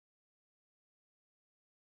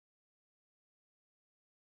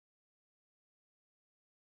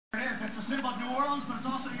It's a symbol of New Orleans, but it's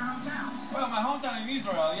also your hometown. Well, my hometown in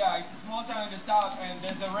Israel, yeah, it's a small town in the south, and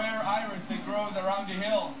there's a rare iris that grows around the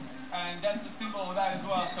hill, and that's the symbol of that as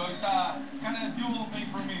well. So it's kind of a dual thing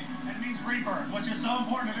for me. And it means rebirth, which is so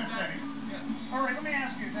important to this city. Yes. All right, let me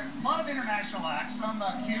ask you, there are a lot of international acts, some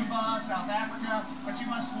Cuba, South Africa, but you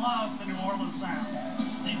must love the New Orleans sound.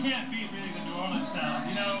 You can't beat really the New Orleans sound.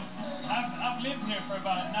 You know, I've lived here for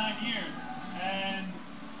about 9 years, and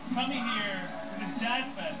coming here to this jazz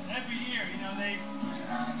fest every year, you know, they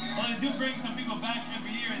do bring some people back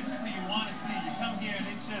every year, and it's something you want to see. You come here and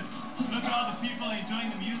it's just, look at all the people enjoying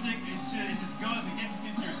the music, it just goes and gets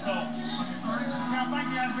into your soul. Now, thank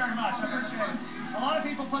you guys very much, I appreciate it. A lot of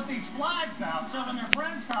people put these flags out, so when their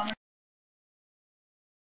friends come,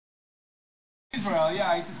 Israel,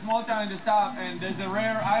 yeah, it's a small town in the south, and there's a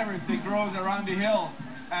rare iris that grows around the hill,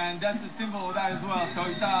 and that's the symbol of that as well. So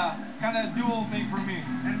it's kind of a dual thing for me.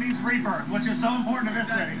 and it means rebirth, which is so important to this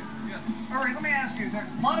city. Yes. All right, let me ask you, there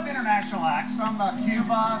are a lot of international acts, some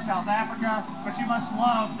Cuba, South Africa, but you must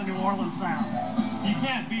love the New Orleans sound. You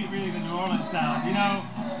can't beat really the New Orleans sound. You know,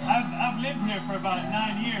 I've lived here for about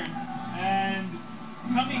 9 years, and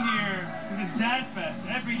coming here to this jazz fest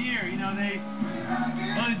every year, you know, they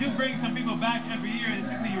do bring some people back every year, and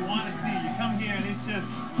it's something you want to see. You come here and it's just,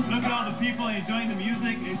 look at all the people enjoying the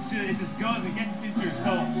music, it just goes and gets into your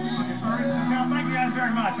soul. Now, thank you guys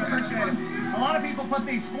very much, I appreciate it. A lot of people put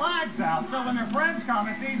these flags out, so when their friends come,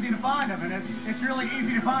 it's easy to find them, and it's really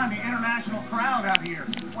easy to find the international crowd out here.